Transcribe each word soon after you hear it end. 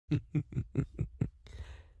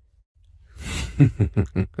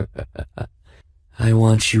I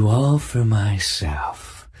want you all for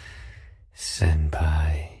myself,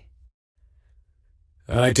 senpai.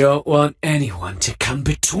 I don't want anyone to come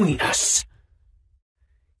between us.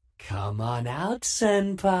 Come on out,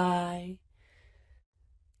 senpai.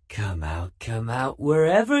 Come out,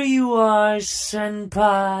 wherever you are,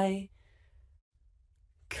 senpai.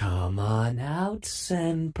 Come on out,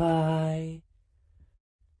 senpai.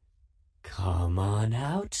 Come on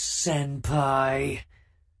out, senpai.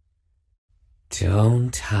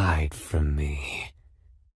 Don't hide from me.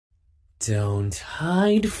 Don't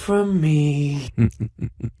hide from me.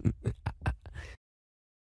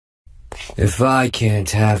 If I can't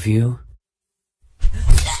have you,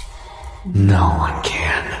 no one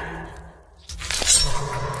can.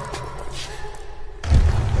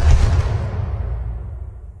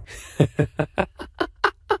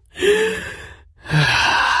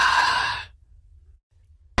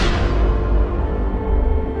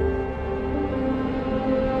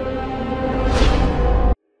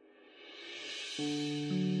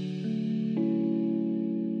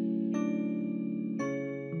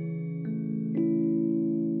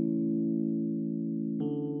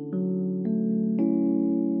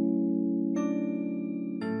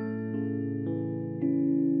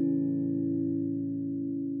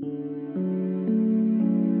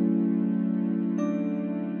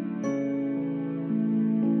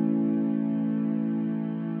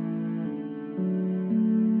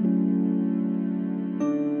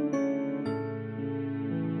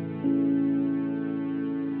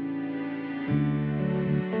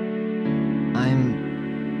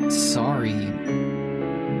 I'm sorry.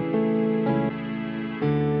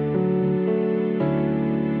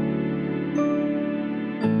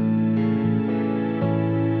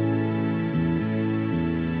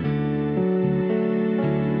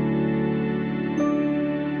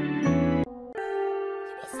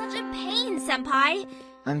 Such a pain, senpai.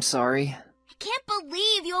 I'm sorry. I can't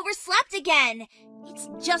believe you overslept again. It's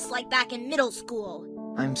just like back in middle school.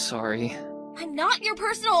 I'm sorry. I'm not your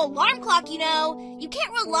personal alarm clock, you know. You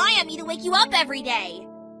can't rely on me to wake you up every day.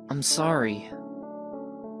 I'm sorry.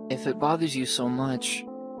 If it bothers you so much,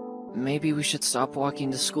 maybe we should stop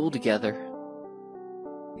walking to school together.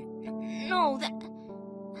 No,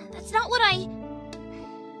 that's not what I...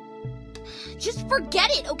 Just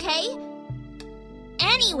forget it, okay?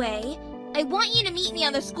 Anyway, I want you to meet me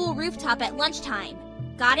on the school rooftop at lunchtime.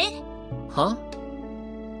 Got it? Huh?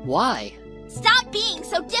 Why? Stop being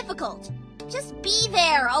so difficult. Just be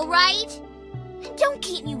there, alright? Don't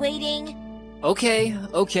keep me waiting. Okay.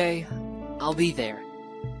 I'll be there.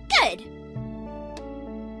 Good.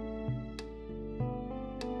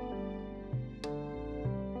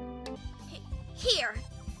 Here.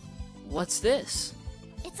 What's this?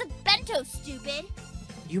 It's a bento, stupid.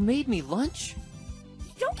 You made me lunch?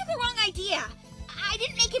 Don't get the wrong idea. I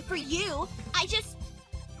didn't make it for you. I just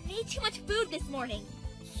made too much food this morning.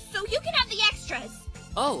 So you can have the extras.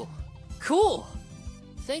 Oh, cool.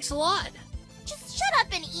 Thanks a lot. Just shut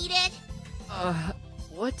up and eat it.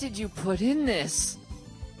 What did you put in this?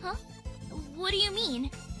 Huh? What do you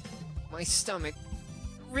mean? My stomach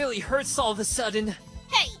really hurts all of a sudden.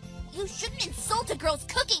 Hey, you shouldn't insult a girl's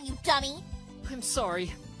cooking, you dummy. I'm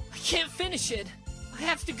sorry. I can't finish it. I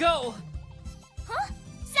have to go. Huh?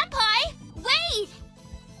 Senpai, wait!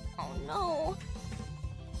 Oh no.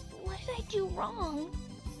 What did I do wrong?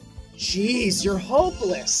 Jeez, you're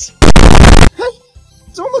hopeless. Hey,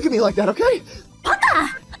 don't look at me like that, okay?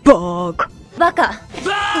 Baka! Bug. Baka!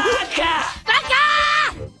 Baka! Baka!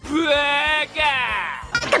 Baka!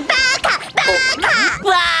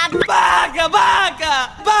 Baka! Baka!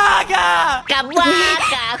 Baka! Baka! Baka!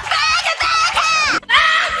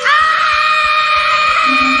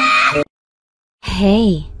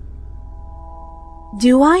 Hey.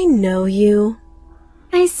 Do I know you?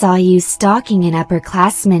 I saw you stalking an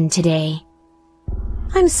upperclassman today.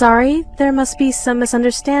 I'm sorry, there must be some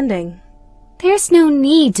misunderstanding. There's no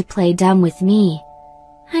need to play dumb with me.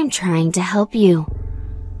 I'm trying to help you.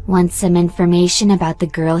 Want some information about the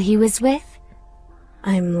girl he was with?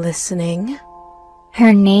 I'm listening.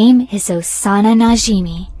 Her name is Osana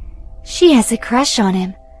Najimi. She has a crush on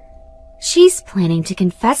him. She's planning to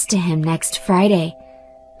confess to him next Friday,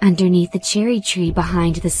 underneath the cherry tree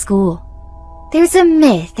behind the school. There's a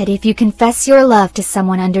myth that if you confess your love to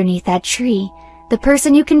someone underneath that tree, the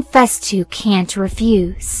person you confess to can't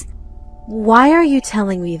refuse. Why are you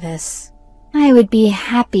telling me this? I would be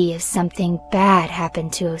happy if something bad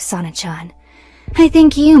happened to Osana-chan. I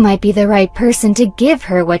think you might be the right person to give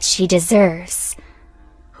her what she deserves.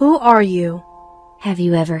 Who are you? Have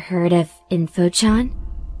you ever heard of Info-chan?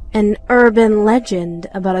 An urban legend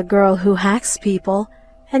about a girl who hacks people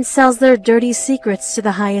and sells their dirty secrets to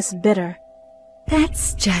the highest bidder.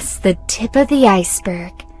 That's just the tip of the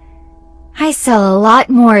iceberg. I sell a lot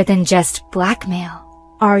more than just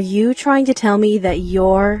blackmail. Are you trying to tell me that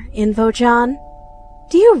you're Info-chan?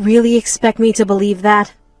 Do you really expect me to believe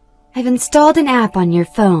that? I've installed an app on your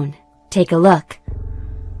phone. Take a look.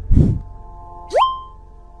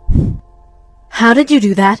 How did you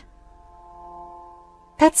do that?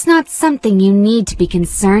 That's not something you need to be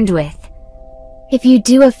concerned with. If you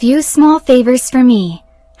do a few small favors for me,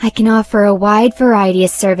 I can offer a wide variety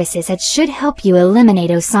of services that should help you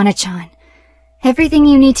eliminate Osana-chan. Everything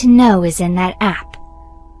you need to know is in that app.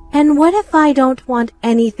 And what if I don't want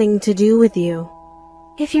anything to do with you?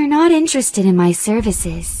 If you're not interested in my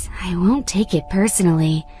services, I won't take it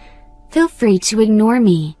personally. Feel free to ignore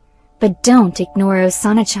me, but don't ignore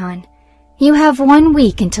Osana-chan. You have 1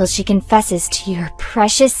 week until she confesses to your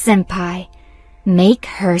precious senpai. Make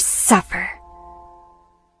her suffer.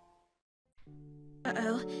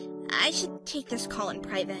 Uh-oh. I should take this call in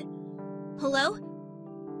private. Hello?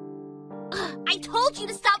 I told you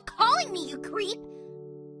to stop calling me, you creep!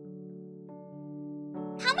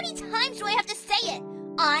 How many times do I have to say it?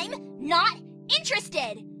 I'm not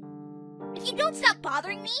interested! If you don't stop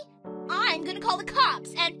bothering me, I'm gonna call the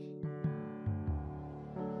cops and...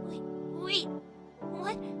 Wait,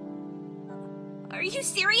 what? Are you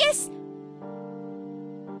serious?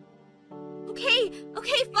 Okay,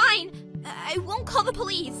 fine. I won't call the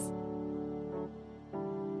police.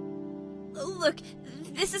 Look,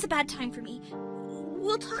 this is a bad time for me.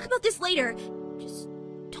 We'll talk about this later. Just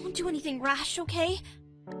don't do anything rash, okay?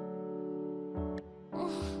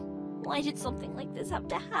 Why did something like this have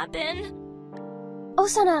to happen?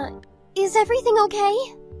 Osana, is everything okay?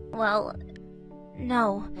 Well,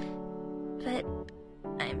 no. But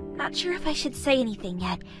I'm not sure if I should say anything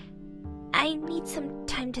yet. I need some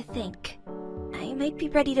time to think. I might be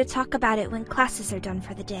ready to talk about it when classes are done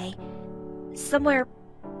for the day. Somewhere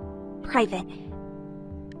private.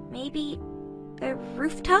 Maybe the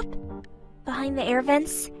rooftop? Behind the air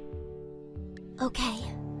vents? Okay.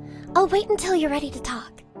 I'll wait until you're ready to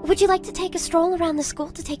talk. Would you like to take a stroll around the school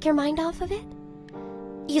to take your mind off of it?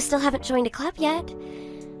 You still haven't joined a club yet.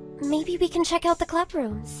 Maybe we can check out the club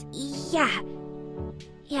rooms. Yeah.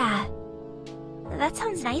 That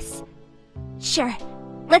sounds nice. Sure,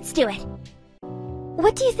 let's do it.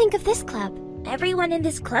 What do you think of this club? Everyone in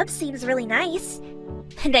this club seems really nice.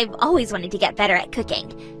 And I've always wanted to get better at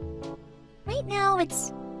cooking. Right now,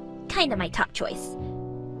 it's kinda my top choice.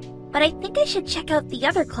 But I think I should check out the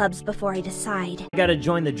other clubs before I decide. I gotta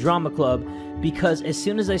join the drama club, because as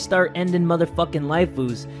soon as I start ending motherfucking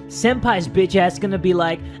waifus, Senpai's bitch ass gonna be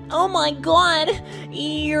like, "Oh my god,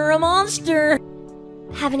 you're a monster!"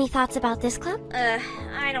 Have any thoughts about this club?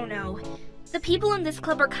 I don't know. The people in this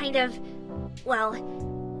club are kind of... well,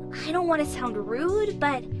 I don't want to sound rude,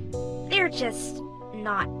 but they're just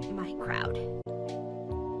not my crowd.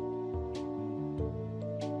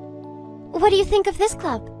 What do you think of this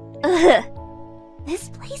club? Ugh. This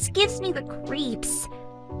place gives me the creeps.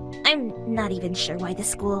 I'm not even sure why the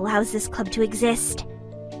school allows this club to exist.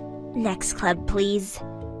 Next club, please.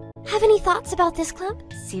 Have any thoughts about this club?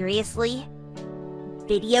 Seriously?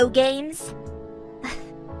 Video games?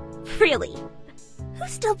 Really? Who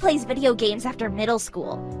still plays video games after middle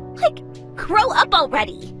school? Like, grow up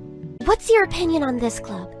already! What's your opinion on this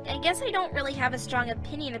club? I guess I don't really have a strong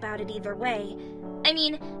opinion about it either way. I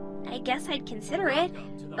mean, I guess I'd consider it,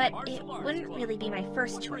 but it wouldn't really be my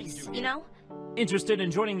first choice, you know? Interested in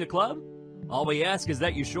joining the club? All we ask is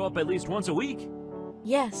that you show up at least once a week.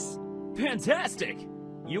 Yes. Fantastic!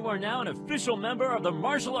 You are now an official member of the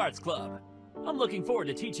Martial Arts Club. I'm looking forward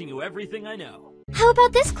to teaching you everything I know. How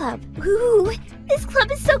about this club? Ooh, this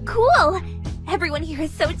club is so cool! Everyone here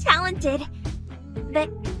is so talented. But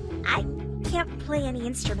I can't play any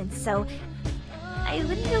instruments, so I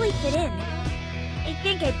wouldn't really fit in. I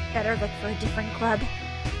think I'd better look for a different club.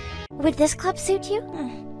 Would this club suit you?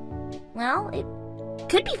 Well, it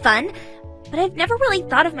could be fun, but I've never really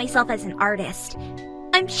thought of myself as an artist.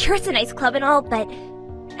 I'm sure it's a nice club and all, but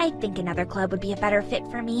I think another club would be a better fit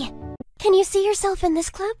for me. Can you see yourself in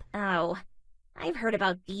this club? Oh, I've heard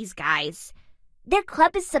about these guys. Their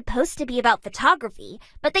club is supposed to be about photography,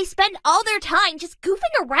 but they spend all their time just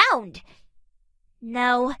goofing around.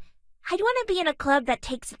 No, I'd want to be in a club that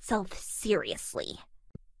takes itself seriously.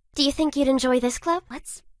 Do you think you'd enjoy this club?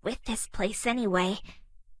 What's with this place anyway?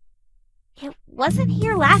 It wasn't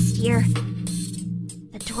here last year.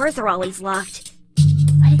 The doors are always locked,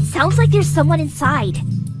 but it sounds like there's someone inside.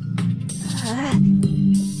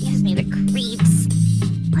 Gives me the creeps.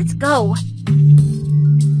 Let's go.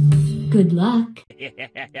 Good luck.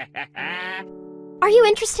 Are you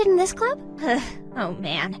interested in this club? Oh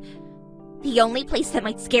man. The only place that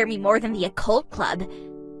might scare me more than the occult club.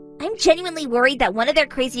 I'm genuinely worried that one of their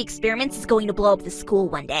crazy experiments is going to blow up the school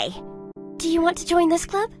one day. Do you want to join this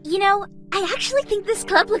club? You know, I actually think this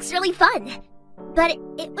club looks really fun. But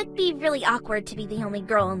it would be really awkward to be the only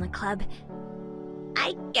girl in the club.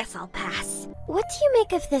 I guess I'll pass. What do you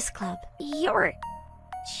make of this club? You're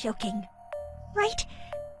joking, right?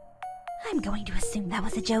 I'm going to assume that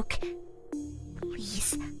was a joke.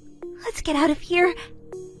 Please, let's get out of here.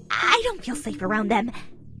 I don't feel safe around them.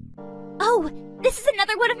 Oh, this is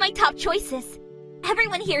another one of my top choices.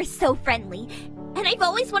 Everyone here is so friendly, and I've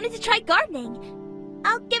always wanted to try gardening.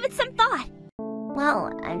 I'll give it some thought.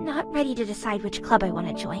 Well, I'm not ready to decide which club I want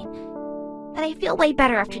to join, but I feel way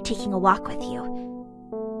better after taking a walk with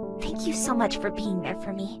you. Thank you so much for being there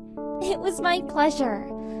for me. It was my pleasure.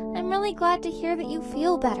 I'm really glad to hear that you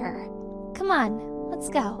feel better. Come on, let's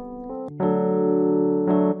go.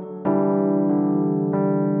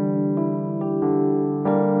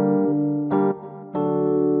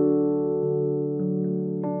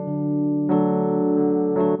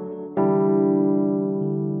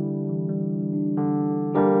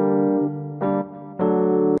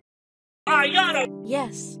 Ayano!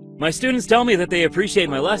 Yes. My students tell me that they appreciate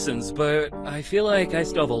my lessons, but I feel like I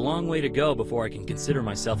still have a long way to go before I can consider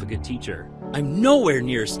myself a good teacher. I'm nowhere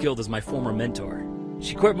near as skilled as my former mentor.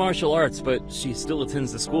 She quit martial arts, but she still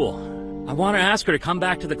attends the school. I want to ask her to come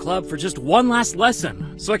back to the club for just one last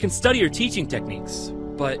lesson, so I can study her teaching techniques.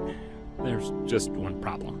 But there's just one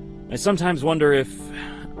problem. I sometimes wonder if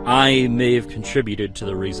I may have contributed to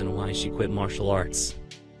the reason why she quit martial arts.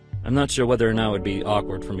 I'm not sure whether or not it would be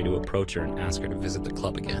awkward for me to approach her and ask her to visit the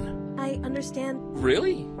club again. I understand.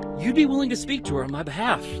 Really? You'd be willing to speak to her on my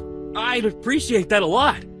behalf? I'd appreciate that a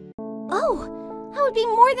lot. Oh, I would be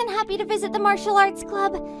more than happy to visit the martial arts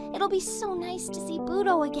club. It'll be so nice to see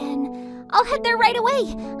Budo again. I'll head there right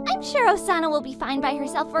away. I'm sure Osana will be fine by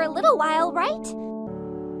herself for a little while, right?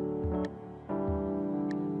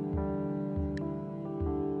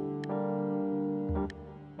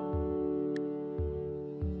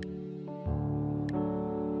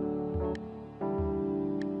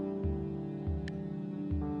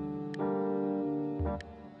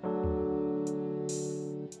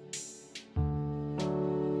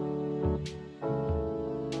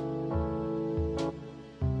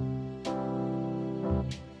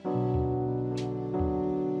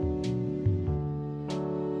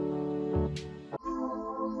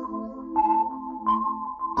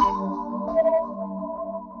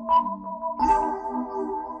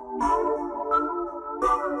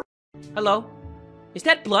 Hello? Is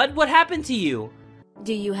that blood? What happened to you?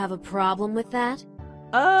 Do you have a problem with that?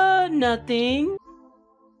 Nothing.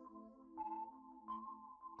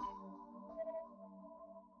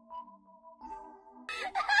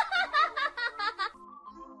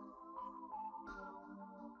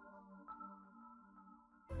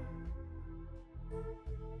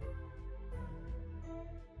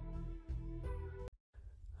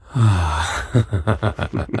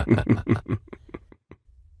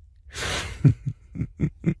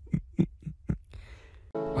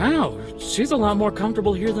 Wow, she's a lot more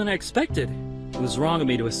comfortable here than I expected. It was wrong of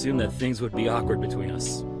me to assume that things would be awkward between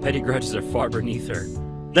us. Petty grudges are far beneath her.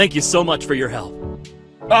 Thank you so much for your help.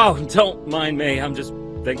 Oh, don't mind me, I'm just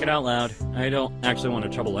thinking out loud. I don't actually want to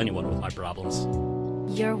trouble anyone with my problems.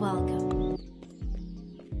 You're welcome.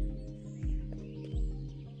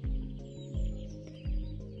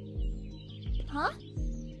 Huh?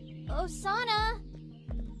 Osana!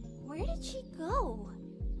 Where did she go?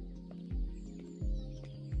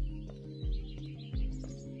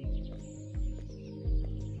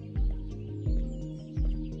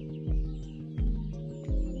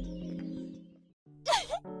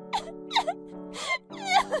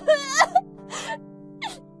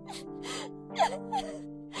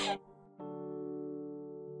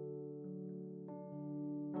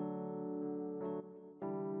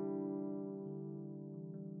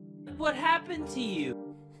 What happened to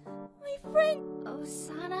you? My friend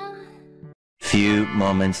Osana. Few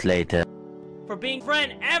moments later. For being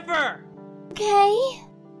friend ever! Okay.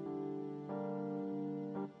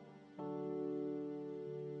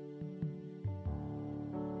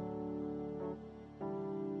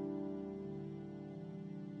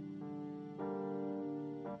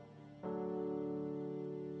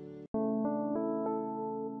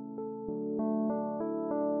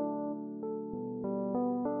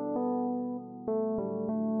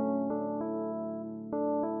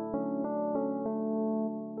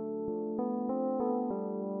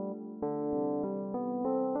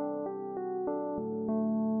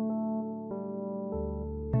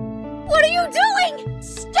 What are you doing?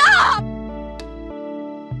 Stop!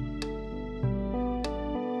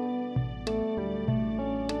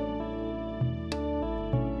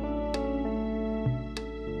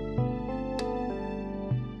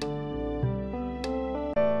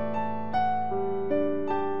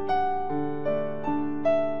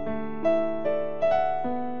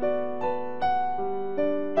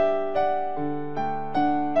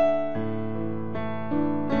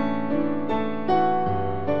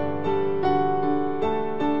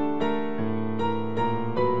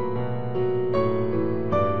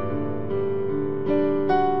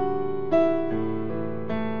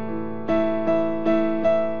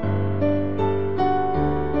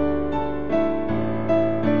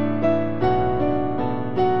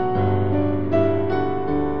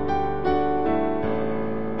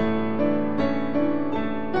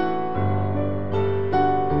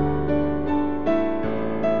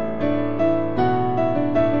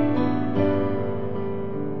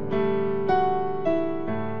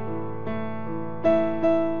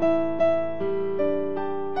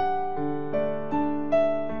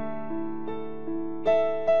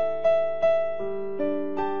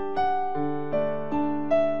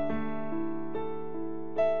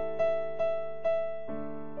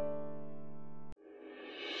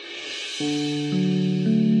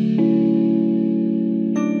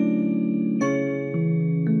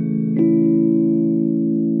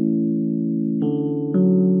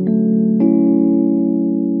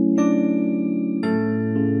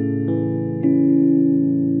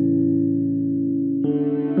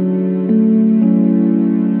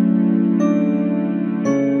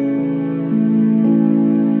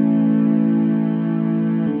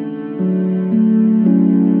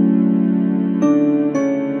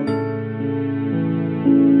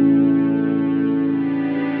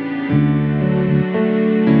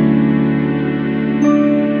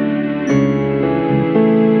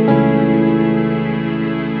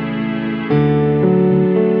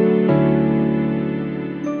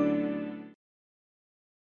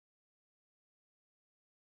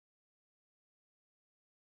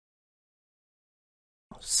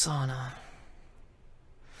 Osana.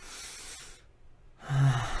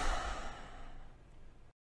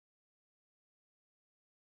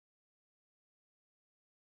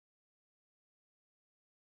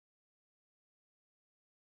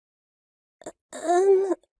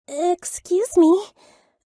 Excuse me.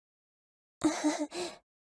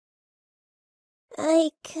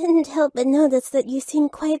 I couldn't help but notice that you seem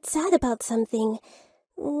quite sad about something.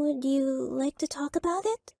 Would you like to talk about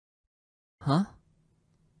it? Huh?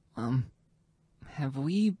 Have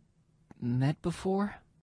we met before?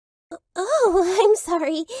 Oh, I'm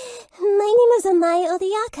sorry. My name is Amao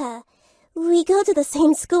Odayaka. We go to the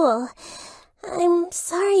same school. I'm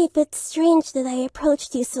sorry if it's strange that I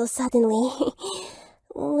approached you so suddenly.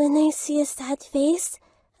 When I see a sad face,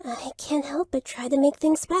 I can't help but try to make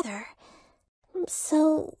things better.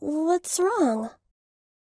 So, what's wrong?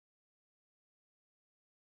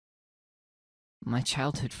 My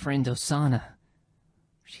childhood friend Osana.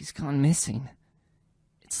 She's gone missing.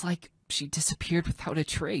 It's like she disappeared without a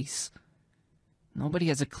trace. Nobody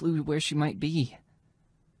has a clue where she might be.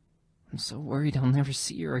 I'm so worried I'll never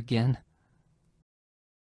see her again.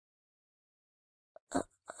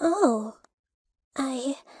 Oh.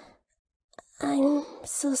 I'm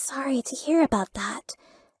so sorry to hear about that.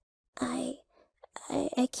 I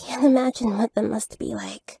can't imagine what that must be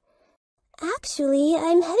like. Actually,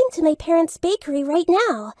 I'm heading to my parents' bakery right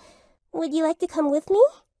now. Would you like to come with me?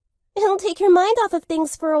 It'll take your mind off of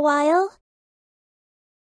things for a while.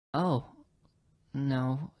 Oh.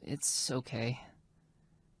 No, it's okay.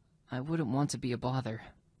 I wouldn't want to be a bother.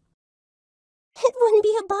 It wouldn't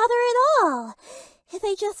be a bother at all. If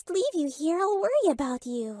I just leave you here, I'll worry about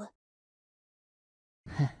you.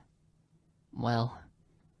 Well,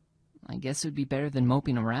 I guess it would be better than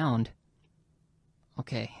moping around.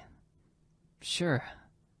 Okay. Sure.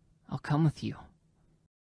 I'll come with you.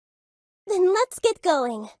 Then let's get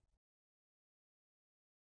going.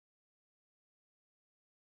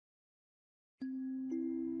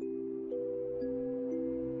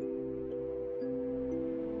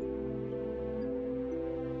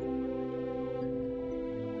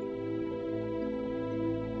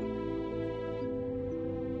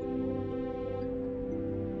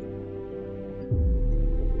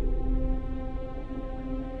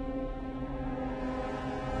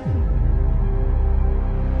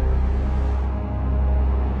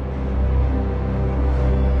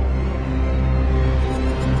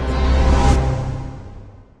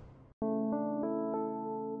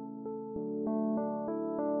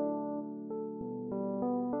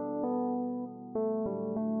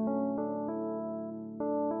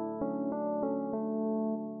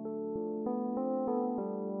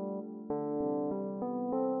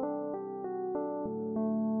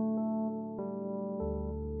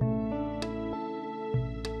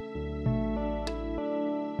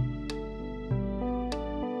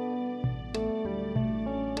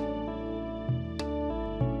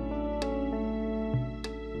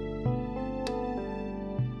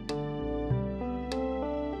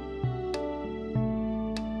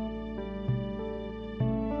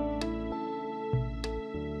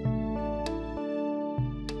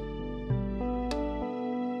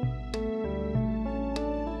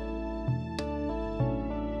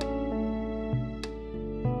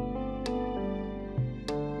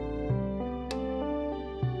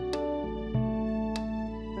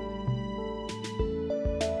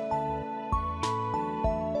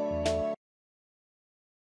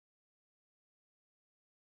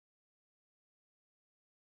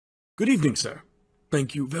 Good evening, sir.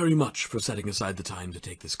 Thank you very much for setting aside the time to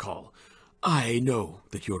take this call. I know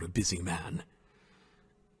that you're a busy man.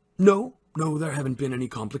 No, there haven't been any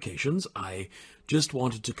complications. I just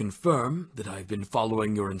wanted to confirm that I've been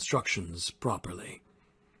following your instructions properly.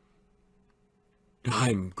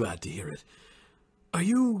 I'm glad to hear it. Are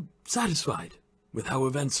you satisfied with how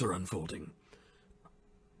events are unfolding?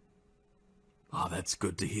 Ah, that's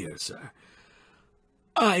good to hear, sir.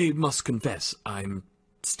 I must confess, I'm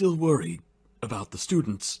still worried about the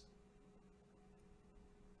students.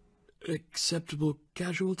 Acceptable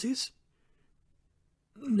casualties?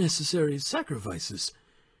 Necessary sacrifices?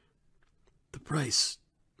 The price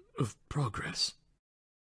of progress.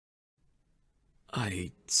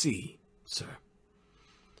 I see, sir.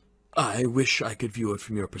 I wish I could view it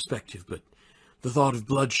from your perspective, but the thought of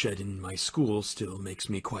bloodshed in my school still makes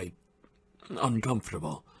me quite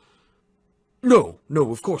uncomfortable. No,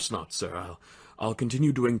 of course not, sir. I'll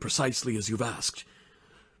continue doing precisely as you've asked.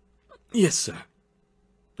 Yes, sir.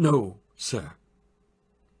 No, sir.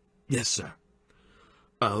 Yes, sir.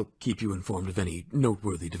 I'll keep you informed of any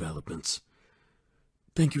noteworthy developments.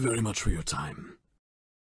 Thank you very much for your time,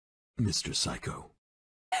 Mr. Psycho.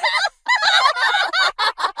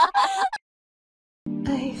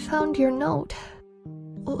 I found your note.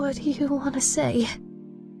 What do you want to say?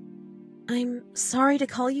 I'm sorry to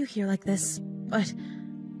call you here like this, but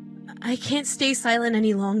I can't stay silent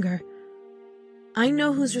any longer. I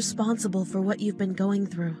know who's responsible for what you've been going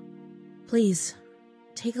through. Please,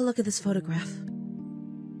 take a look at this photograph.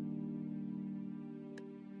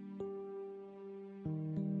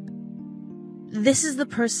 This is the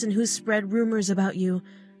person who spread rumors about you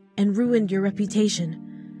and ruined your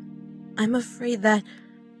reputation. I'm afraid that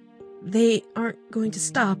they aren't going to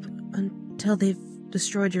stop until they've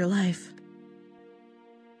destroyed your life.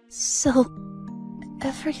 So,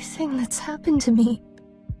 everything that's happened to me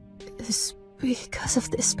is because of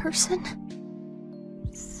this person?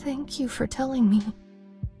 Thank you for telling me.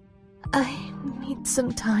 I need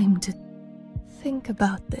some time to think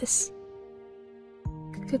about this.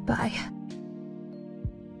 Goodbye.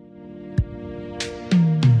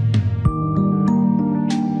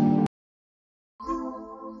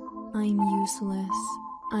 I'm useless.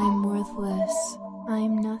 I'm worthless.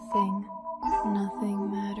 I'm nothing.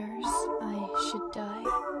 Nothing matters. I should die.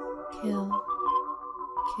 Kill.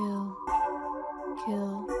 Kill.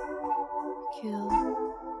 Kill. Kill.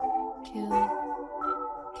 Kill.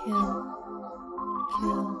 Kill.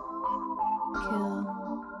 Kill. Kill.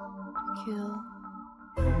 Kill.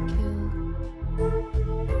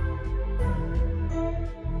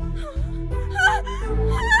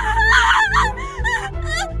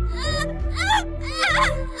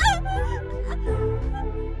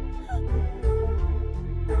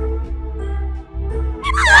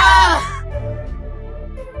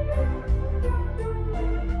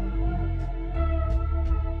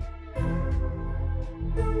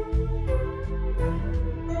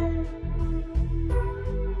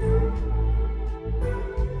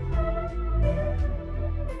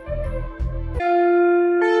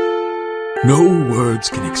 No words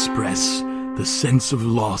can express the sense of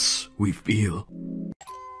loss we feel.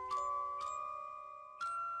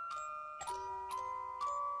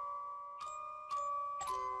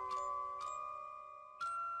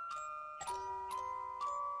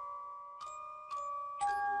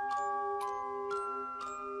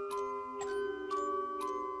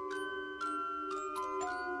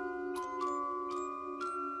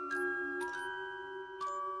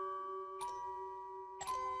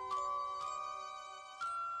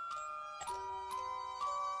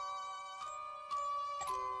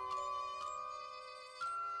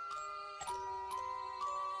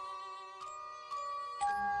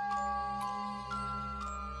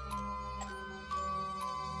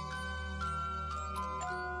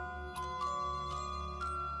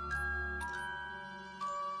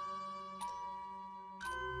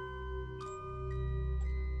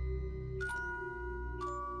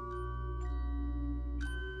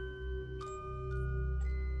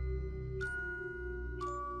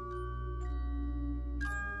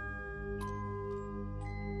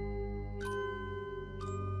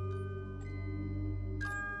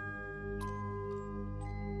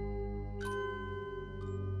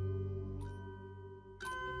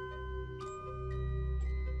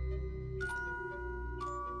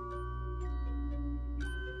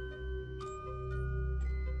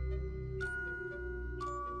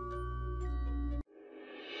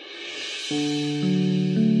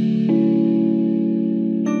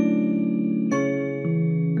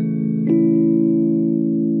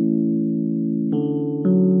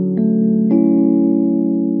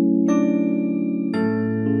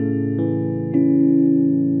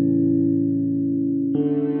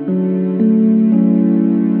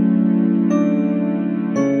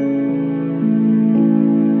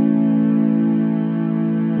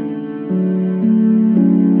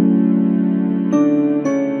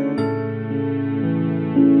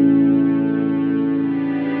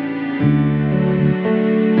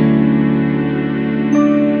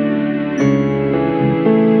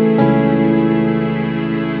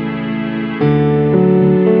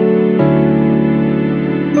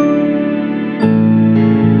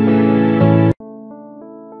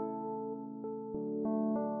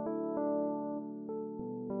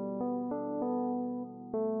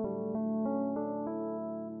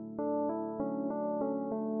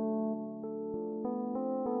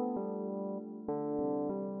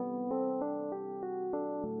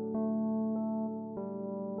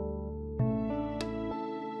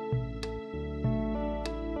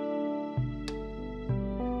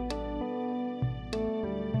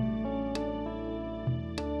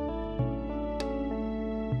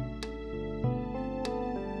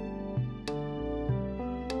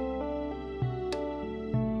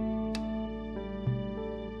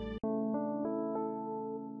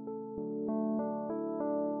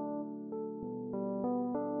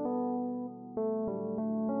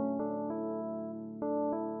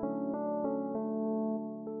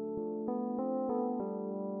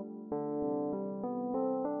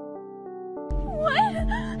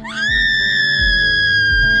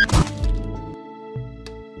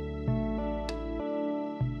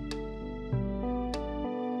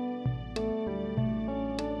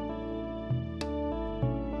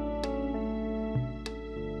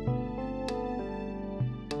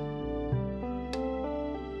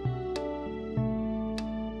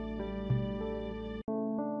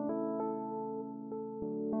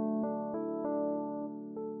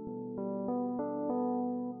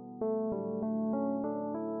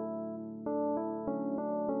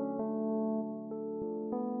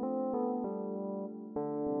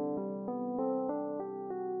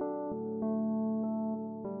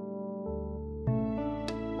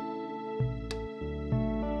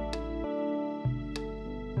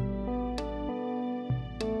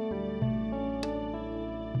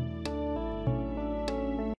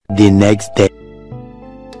 The next day.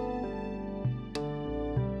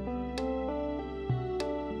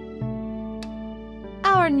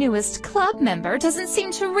 Our newest club member doesn't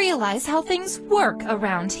seem to realize how things work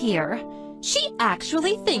around here. She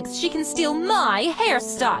actually thinks she can steal my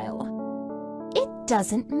hairstyle. It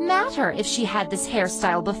doesn't matter if she had this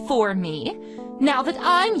hairstyle before me. Now that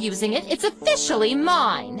I'm using it, it's officially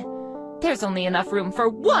mine. There's only enough room for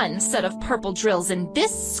one set of purple drills in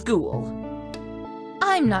this school.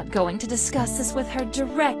 I'm not going to discuss this with her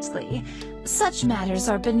directly. Such matters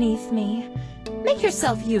are beneath me. Make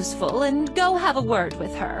yourself useful and go have a word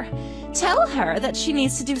with her. Tell her that she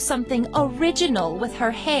needs to do something original with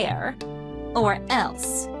her hair. Or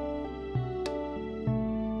else.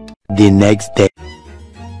 The next day.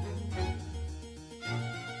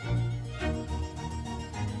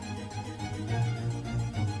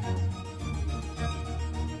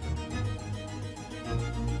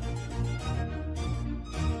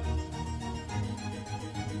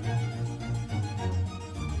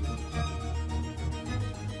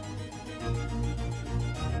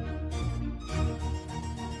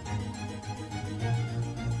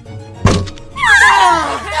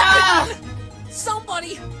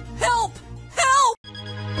 Somebody! Help! Help!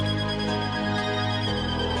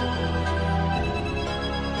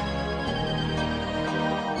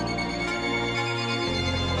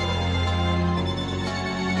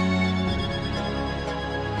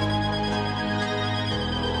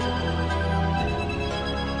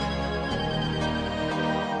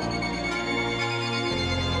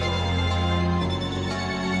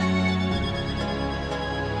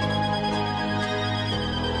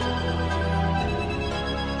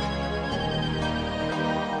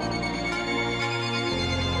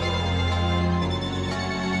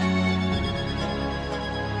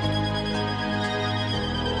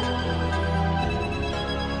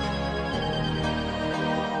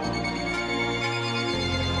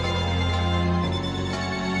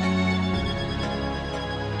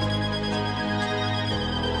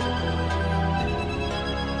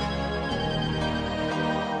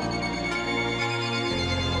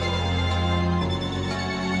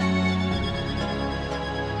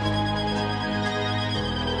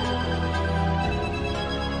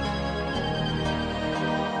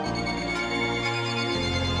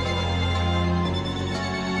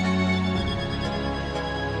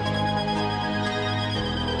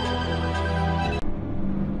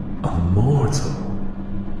 Immortal?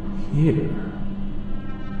 Here?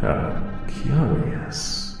 How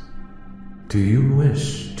curious. Do you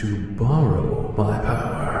wish to borrow my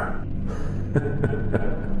power?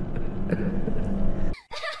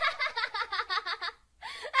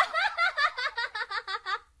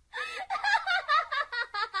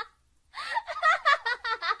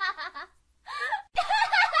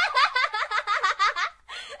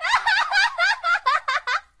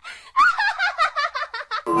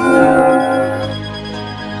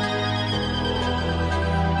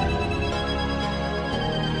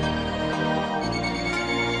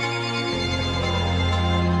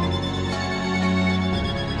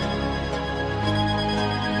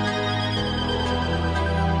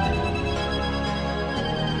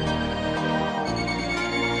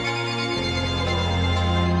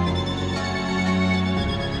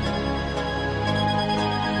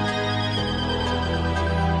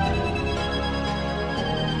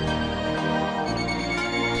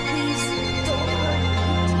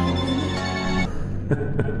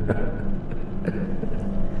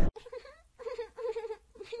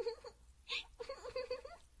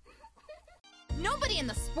 Nobody in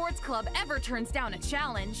the sports club ever turns down a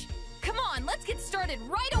challenge. Come on, let's get started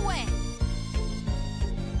right away!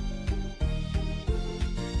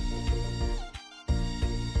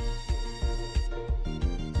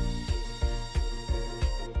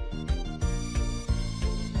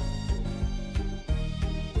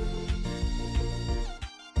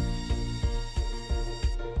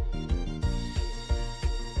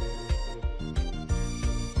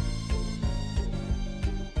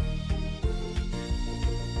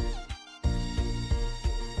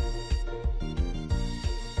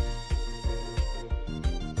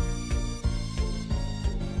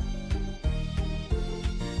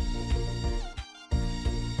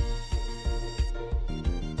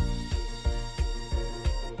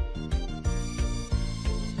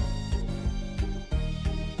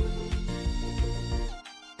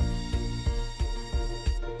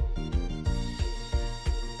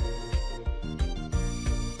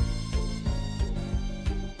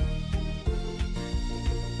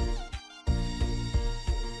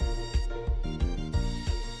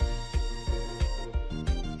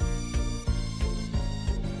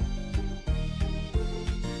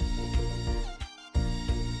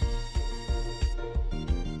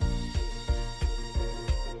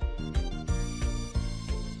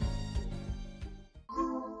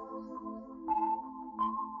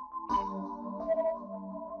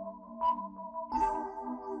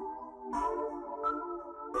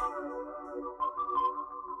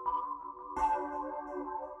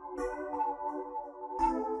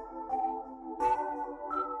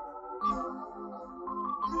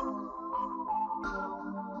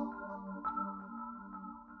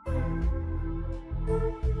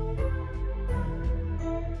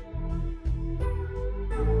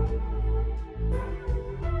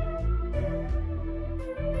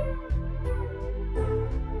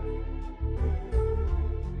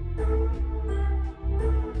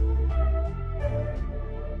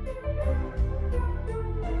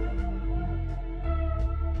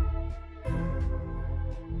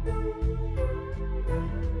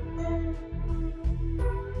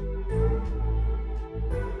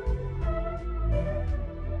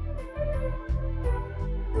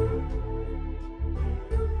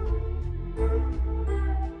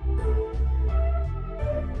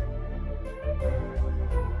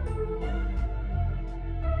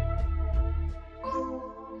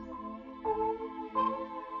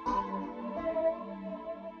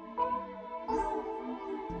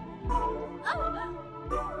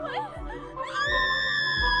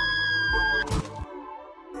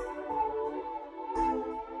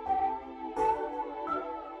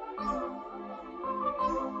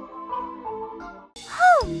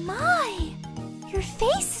 Oh my! Your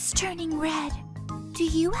face is turning red. Do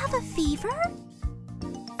you have a fever?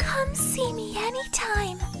 Come see me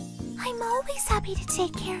anytime. I'm always happy to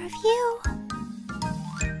take care of you.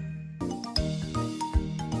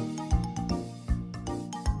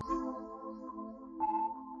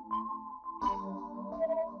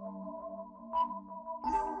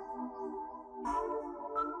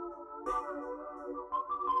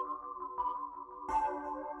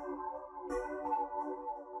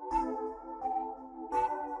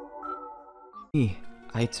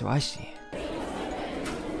 Ayato Aishi.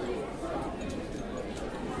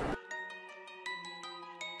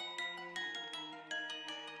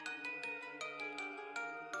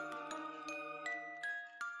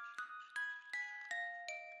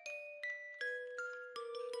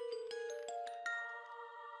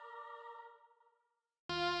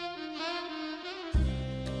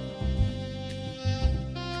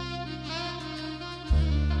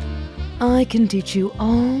 I can teach you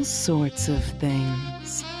all sorts of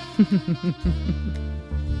things.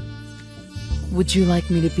 Would you like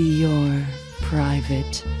me to be your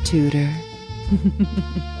private tutor?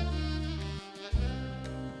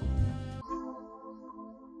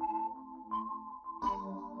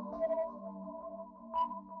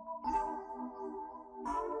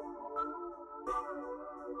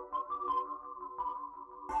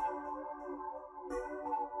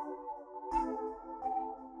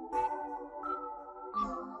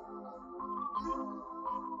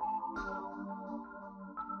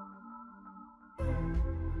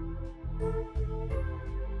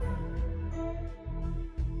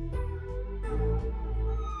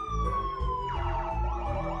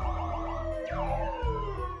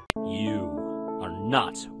 You are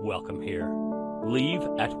not welcome here. Leave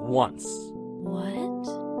at once. What?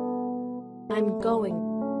 I'm going.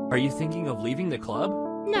 Are you thinking of leaving the club?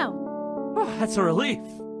 No. Oh, that's a relief.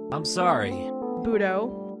 I'm sorry.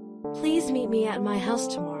 Budo, please meet me at my house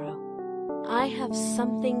tomorrow. I have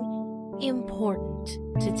something important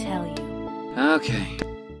to tell you. Okay.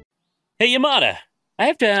 Hey, Yamada, I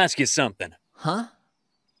have to ask you something. Huh?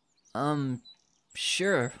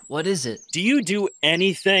 Sure. What is it? Do you do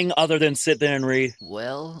anything other than sit there and read?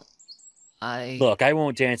 Well, Look, I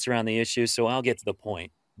won't dance around the issue, so I'll get to the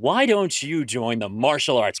point. Why don't you join the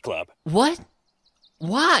martial arts club? What?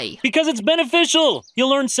 Why? Because it's beneficial! You'll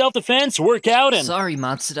learn self-defense, work out, and... Sorry,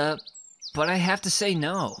 Matsuda, but I have to say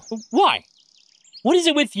no. Why? What is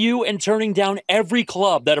it with you and turning down every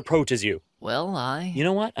club that approaches you? Well, You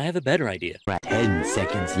know what? I have a better idea. 10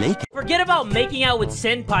 seconds later. Forget about making out with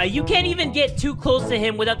Senpai. You can't even get too close to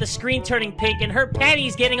him without the screen turning pink and her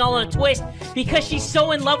panties getting all in a twist because she's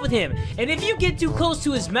so in love with him. And if you get too close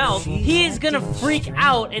to his mouth, he is gonna freak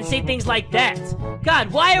out and say things like that.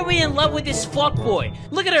 God, why are we in love with this fuckboy?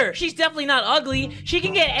 Look at her. She's definitely not ugly. She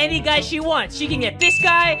can get any guy she wants. She can get this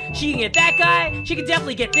guy. She can get that guy. She can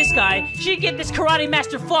definitely get this guy. She can get this karate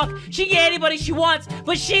master fuck. She can get anybody she wants,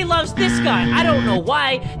 but she loves this guy. I don't know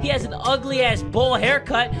why. He has an ugly ass bowl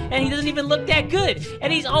haircut and he doesn't even look that good.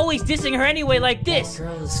 And he's always dissing her anyway like this. That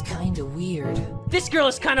girl is kinda weird. This girl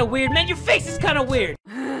is kinda weird. Man, your face is kinda weird.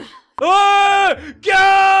 Ah!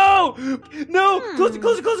 Go! No! Close it,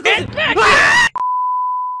 close it, close it, close it! Ah!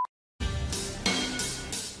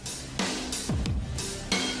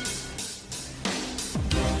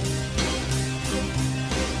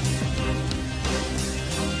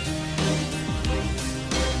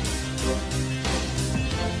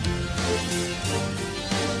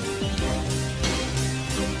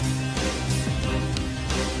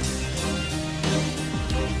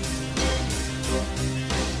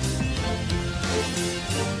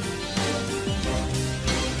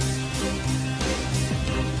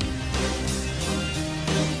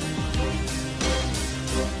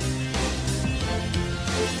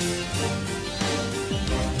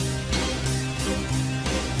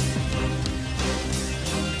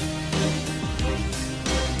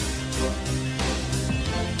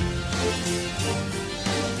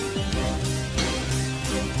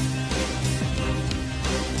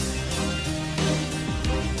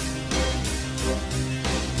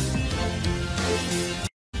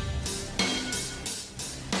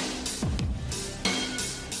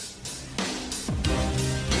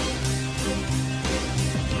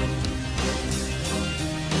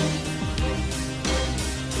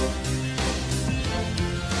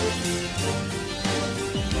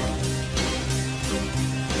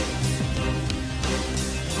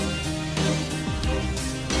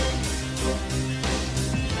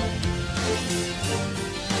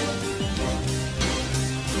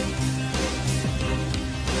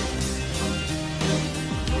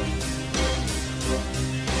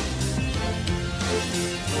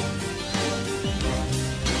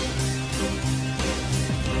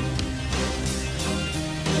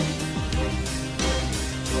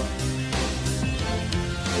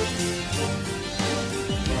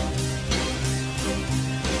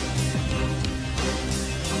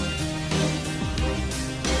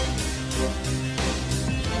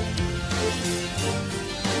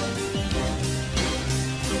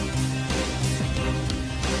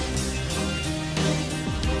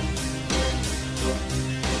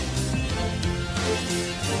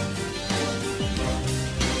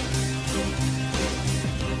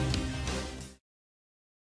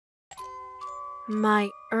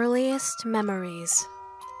 My earliest memories.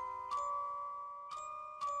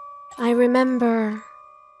 I remember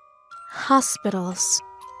hospitals,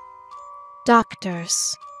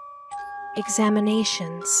 doctors,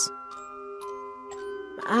 examinations.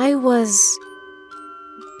 I was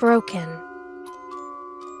broken.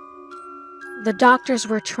 The doctors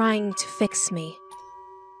were trying to fix me.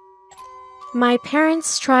 My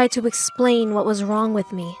parents tried to explain what was wrong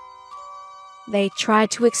with me. They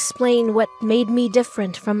tried to explain what made me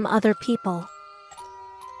different from other people.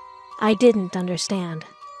 I didn't understand.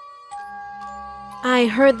 I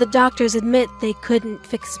heard the doctors admit they couldn't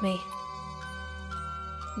fix me.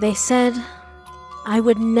 They said I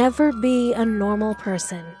would never be a normal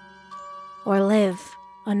person or live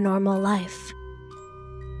a normal life.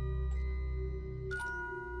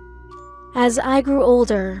 As I grew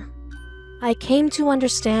older, I came to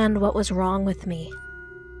understand what was wrong with me.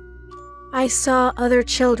 I saw other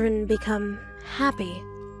children become happy,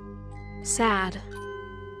 sad,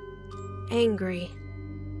 angry,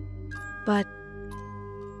 but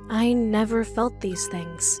I never felt these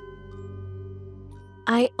things.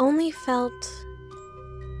 I only felt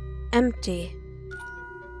empty,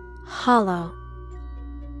 hollow,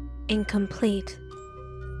 incomplete.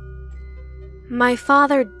 My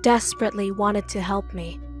father desperately wanted to help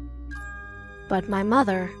me, but my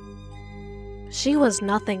mother, she was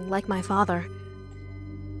nothing like my father.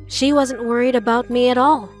 She wasn't worried about me at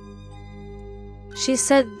all. She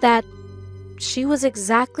said that she was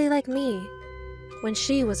exactly like me when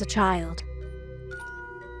she was a child.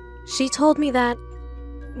 She told me that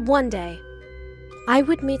one day I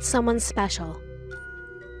would meet someone special.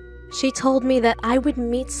 She told me that I would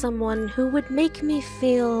meet someone who would make me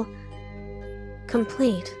feel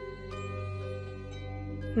complete.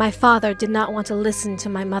 My father did not want to listen to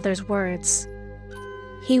my mother's words.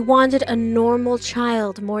 He wanted a normal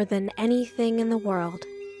child more than anything in the world.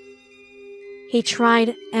 He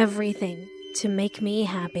tried everything to make me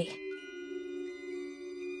happy.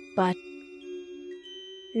 But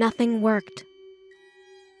nothing worked.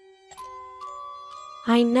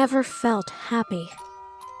 I never felt happy.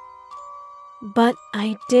 But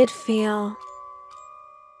I did feel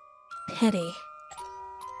pity.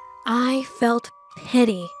 I felt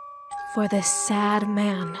pity for this sad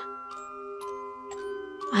man.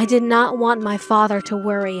 I did not want my father to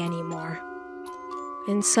worry anymore.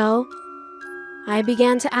 And so, I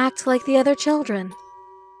began to act like the other children.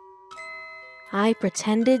 I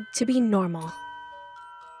pretended to be normal.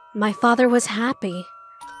 My father was happy.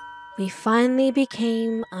 We finally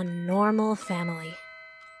became a normal family.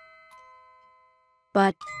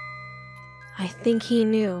 But I think he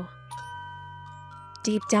knew,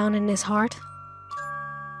 deep down in his heart,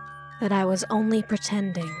 that I was only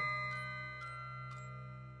pretending.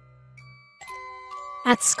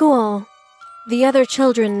 At school, the other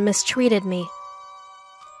children mistreated me.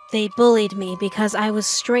 They bullied me because I was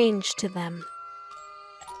strange to them.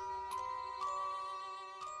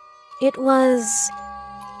 It was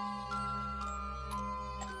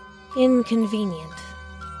inconvenient.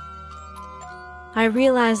 I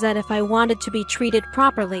realized that if I wanted to be treated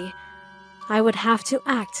properly, I would have to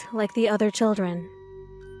act like the other children.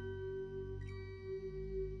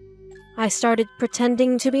 I started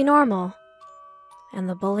pretending to be normal, and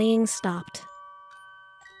the bullying stopped.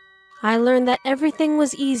 I learned that everything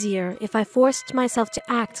was easier if I forced myself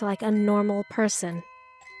to act like a normal person.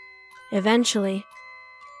 Eventually,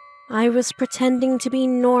 I was pretending to be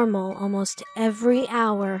normal almost every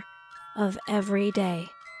hour of every day.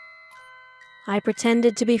 I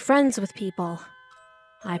pretended to be friends with people.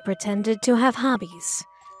 I pretended to have hobbies.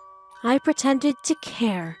 I pretended to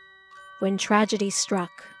care when tragedy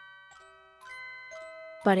struck.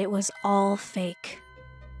 But it was all fake.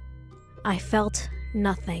 I felt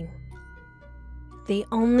nothing. The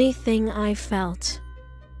only thing I felt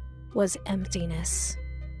was emptiness.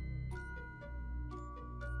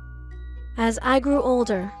 As I grew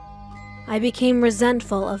older, I became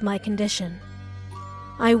resentful of my condition.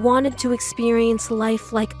 I wanted to experience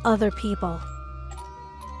life like other people.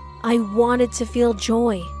 I wanted to feel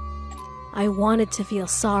joy. I wanted to feel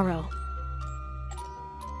sorrow.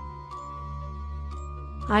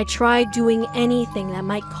 I tried doing anything that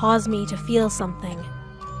might cause me to feel something.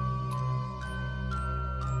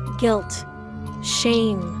 Guilt,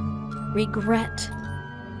 shame, regret.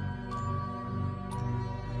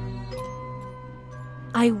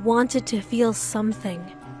 I wanted to feel something.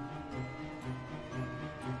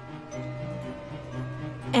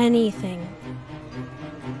 Anything.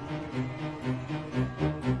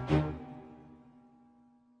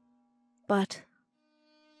 But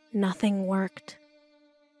nothing worked.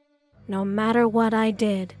 No matter what I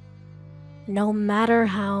did, no matter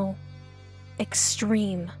how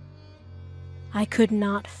extreme, I could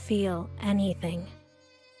not feel anything.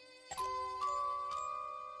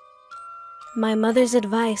 My mother's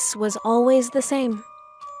advice was always the same.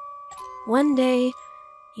 One day,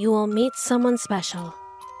 you will meet someone special.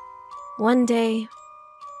 One day,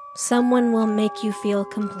 someone will make you feel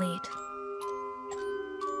complete.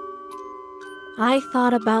 I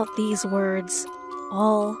thought about these words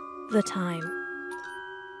all the time.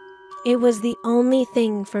 It was the only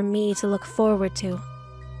thing for me to look forward to.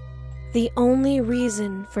 The only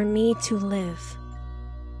reason for me to live.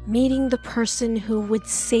 Meeting the person who would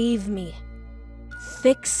save me,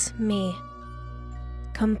 fix me,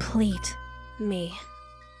 complete me.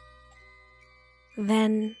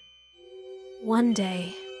 Then, one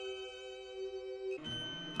day,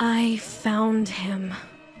 I found him.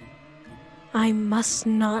 I must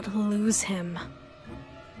not lose him.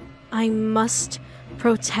 I must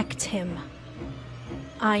protect him.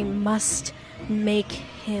 I must make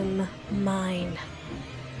him mine.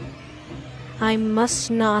 I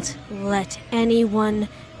must not let anyone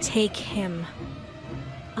take him.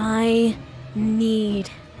 I need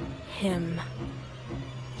him.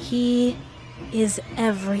 He is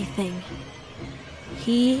everything.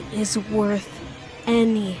 He is worth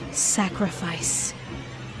any sacrifice.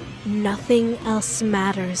 Nothing else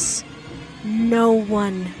matters. No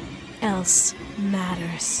one else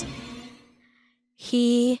matters.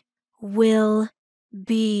 He will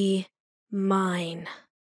be mine.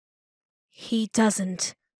 He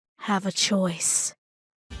doesn't have a choice.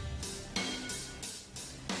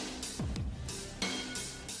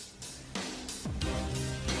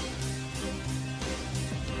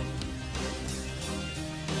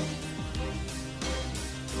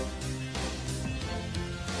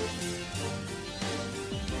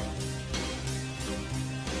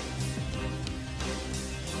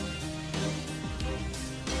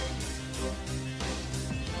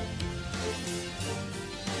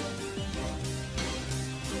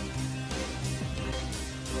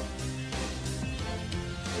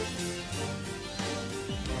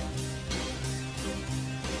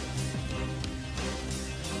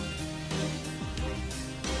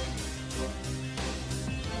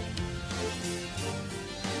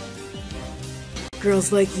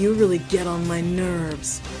 Girls like you really get on my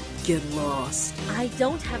nerves. Get lost. I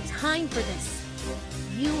don't have time for this.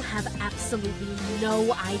 You have absolutely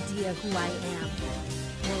no idea who I am,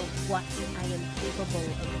 or what I am capable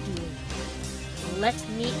of doing. Let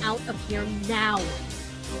me out of here now,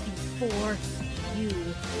 before you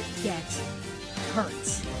get hurt.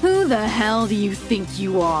 Who the hell do you think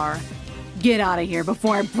you are? Get out of here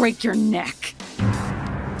before I break your neck.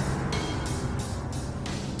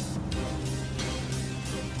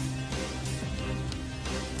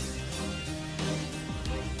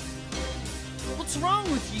 What's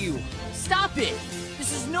wrong with you? Stop it!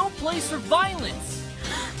 This is no place for violence!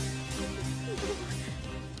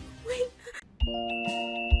 Wait.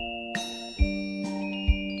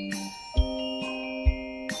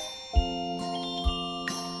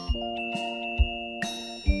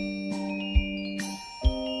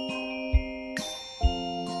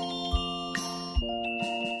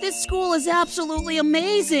 This school is absolutely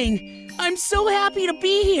amazing! I'm so happy to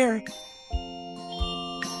be here!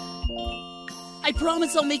 I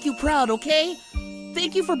promise I'll make you proud, okay?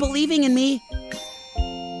 Thank you for believing in me.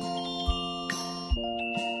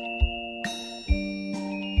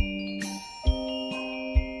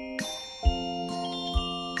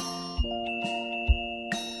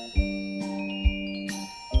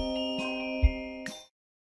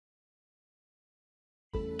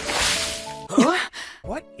 Huh?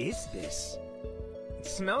 What is this? It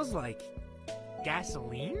smells like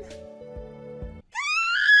gasoline?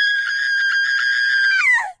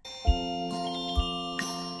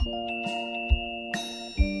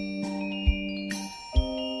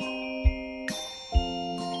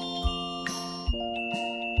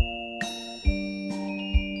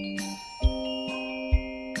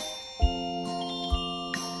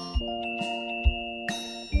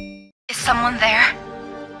 Someone there?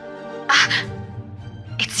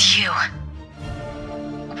 It's you.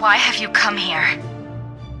 Why have you come here?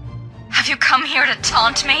 Have you come here to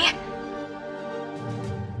taunt me?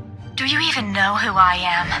 Do you even know who I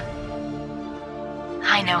am?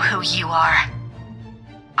 I know who you are.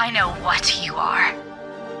 I know what you are.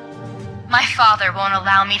 My father won't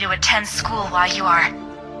allow me to attend school while you are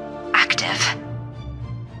active.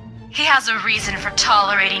 He has a reason for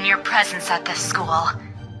tolerating your presence at this school.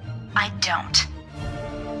 I don't.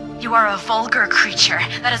 You are a vulgar creature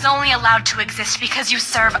that is only allowed to exist because you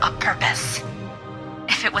serve a purpose.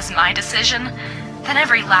 If it was my decision, then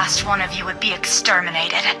every last one of you would be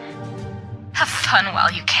exterminated. Have fun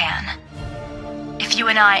while you can. If you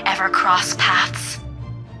and I ever cross paths,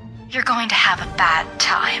 you're going to have a bad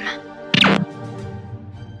time.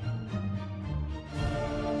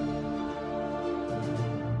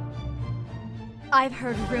 I've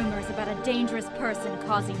heard rumors about a dangerous person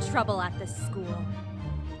causing trouble at this school.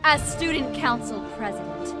 As student council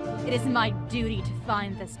president, it is my duty to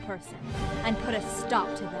find this person and put a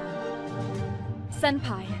stop to them.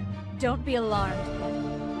 Senpai, don't be alarmed, but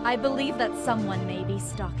I believe that someone may be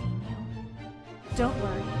stalking you. Don't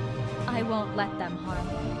worry, I won't let them harm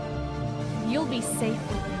you. You'll be safe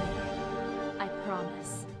with me, I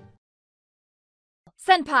promise.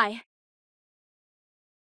 Senpai!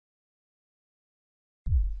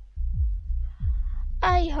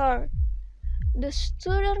 I heard the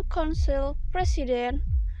student council president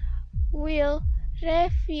will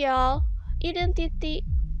reveal identity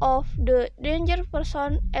of the dangerous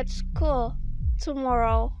person at school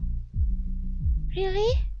tomorrow.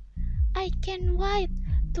 Really? I can't wait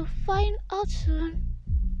to find out soon.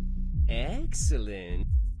 Excellent.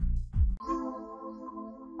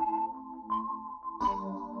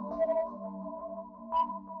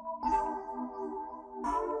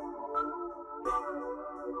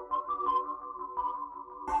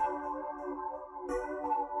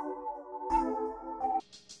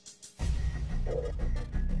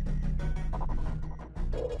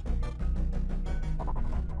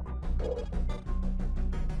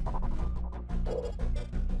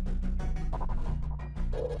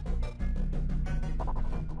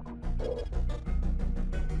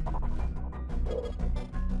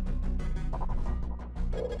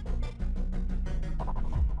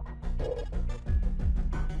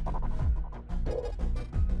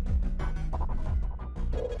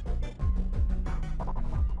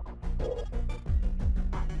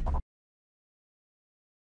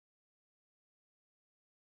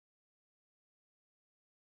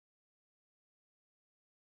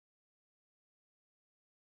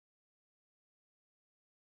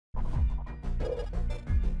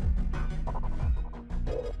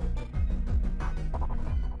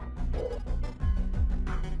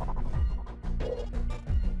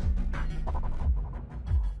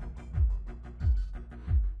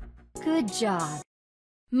 Good job.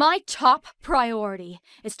 My top priority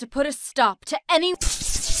is to put a stop to any...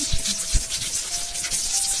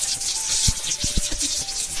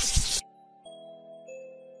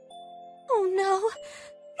 Oh no,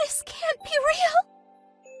 this can't be real!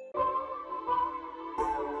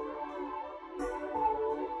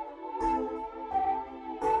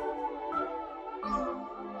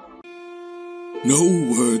 No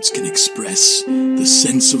words can express the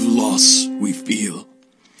sense of loss we feel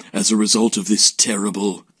as a result of this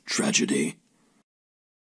terrible tragedy.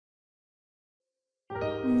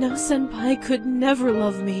 No, Senpai could never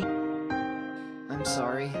love me. I'm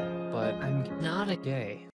sorry, but I'm not a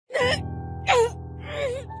gay.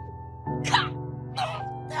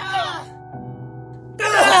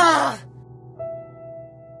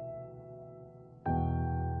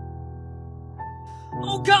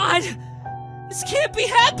 Oh God! This can't be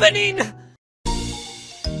happening!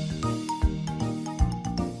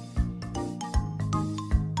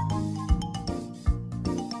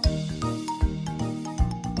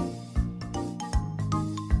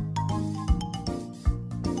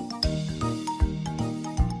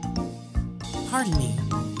 Pardon me,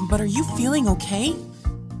 but are you feeling okay?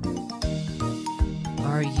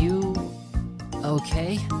 Are you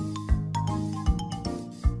okay?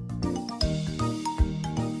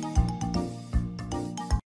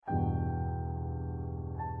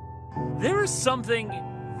 There is something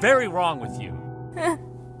very wrong with you.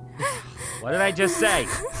 What did I just say?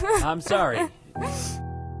 I'm sorry.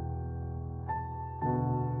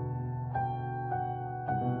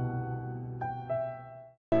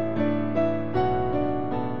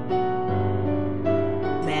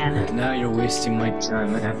 Now you're wasting my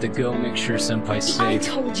time. I have to go make sure Senpai's safe. I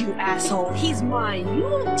told you, asshole. He's mine. You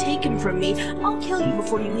won't take him from me. I'll kill you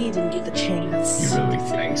before you even get the chance. You really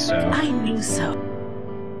think so? I knew so.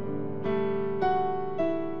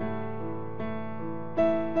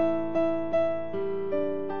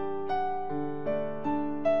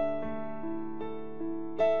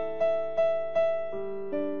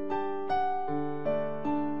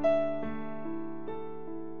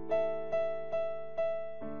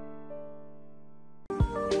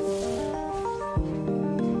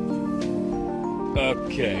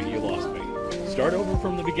 Okay, you lost me. Start over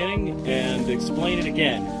from the beginning and explain it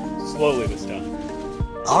again. Slowly this time.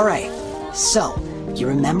 Alright, so, you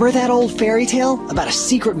remember that old fairy tale about a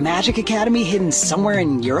secret magic academy hidden somewhere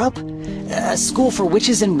in Europe? A school for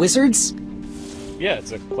witches and wizards? Yeah,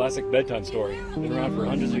 it's a classic bedtime story. Been around for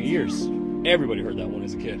hundreds of years. Everybody heard that one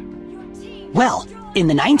as a kid. Well, in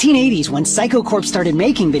the 1980s, when Psycho Corp started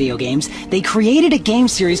making video games, they created a game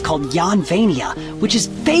series called Yanvania, which is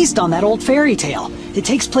based on that old fairy tale. It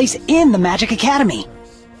takes place in the Magic Academy.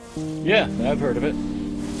 Yeah, I've heard of it.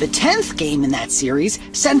 The 10th game in that series,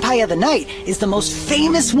 Senpai of the Night, is the most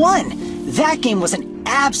famous one. That game was an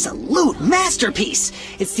absolute masterpiece.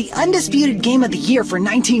 It's the undisputed game of the year for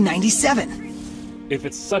 1997. If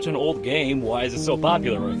it's such an old game, why is it so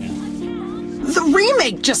popular right now? The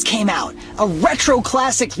remake just came out! A retro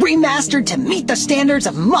classic remastered to meet the standards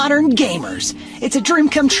of modern gamers. It's a dream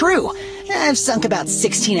come true. I've sunk about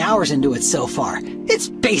 16 hours into it so far. It's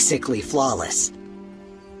basically flawless.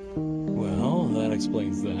 Well, that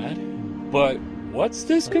explains that. But what's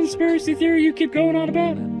this conspiracy theory you keep going on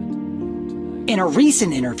about? In a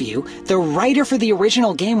recent interview, the writer for the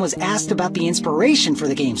original game was asked about the inspiration for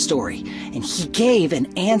the game story, and he gave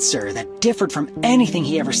an answer that differed from anything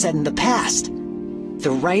he ever said in the past.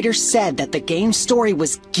 The writer said that the game story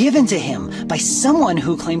was given to him by someone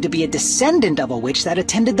who claimed to be a descendant of a witch that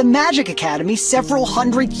attended the Magic Academy several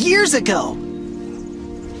hundred years ago.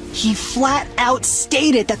 He flat out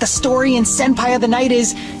stated that the story in Senpai of the Night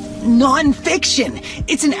is non-fiction.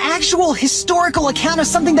 It's an actual historical account of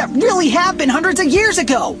something that really happened hundreds of years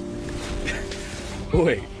ago.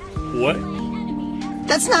 Wait, what?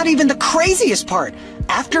 That's not even the craziest part.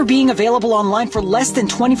 After being available online for less than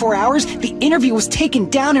 24 hours, the interview was taken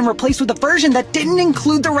down and replaced with a version that didn't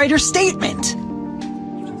include the writer's statement.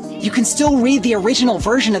 You can still read the original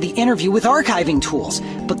version of the interview with archiving tools,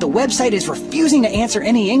 but the website is refusing to answer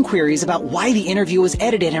any inquiries about why the interview was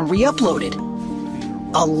edited and re-uploaded.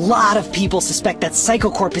 A lot of people suspect that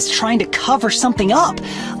Psycho Corp is trying to cover something up,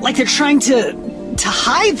 like they're trying to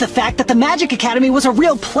hide the fact that the Magic Academy was a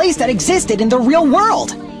real place that existed in the real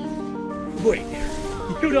world. Wait,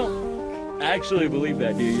 you don't actually believe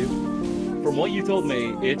that, do you? From what you told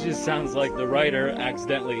me, it just sounds like the writer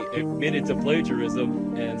accidentally admitted to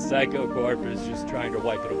plagiarism and Psycho Corp is just trying to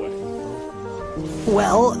wipe it away.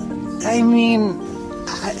 Well, I mean,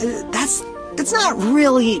 that's not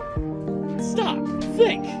really... Stop!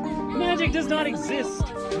 Think! Magic does not exist.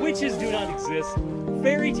 Witches do not exist.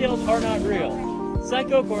 Fairy tales are not real.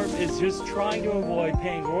 Psycho Corp is just trying to avoid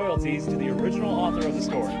paying royalties to the original author of the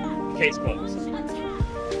story. Case closed.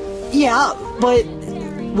 Yeah, but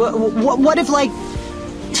what if, like...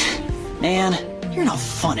 Man, you're no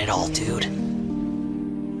fun at all, dude.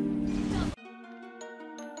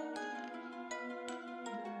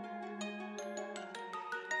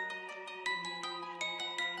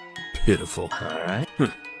 Pitiful. Alright.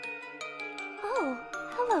 Oh,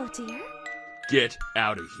 hello, dear. Get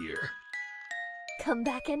out of here. Come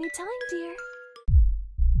back anytime, dear.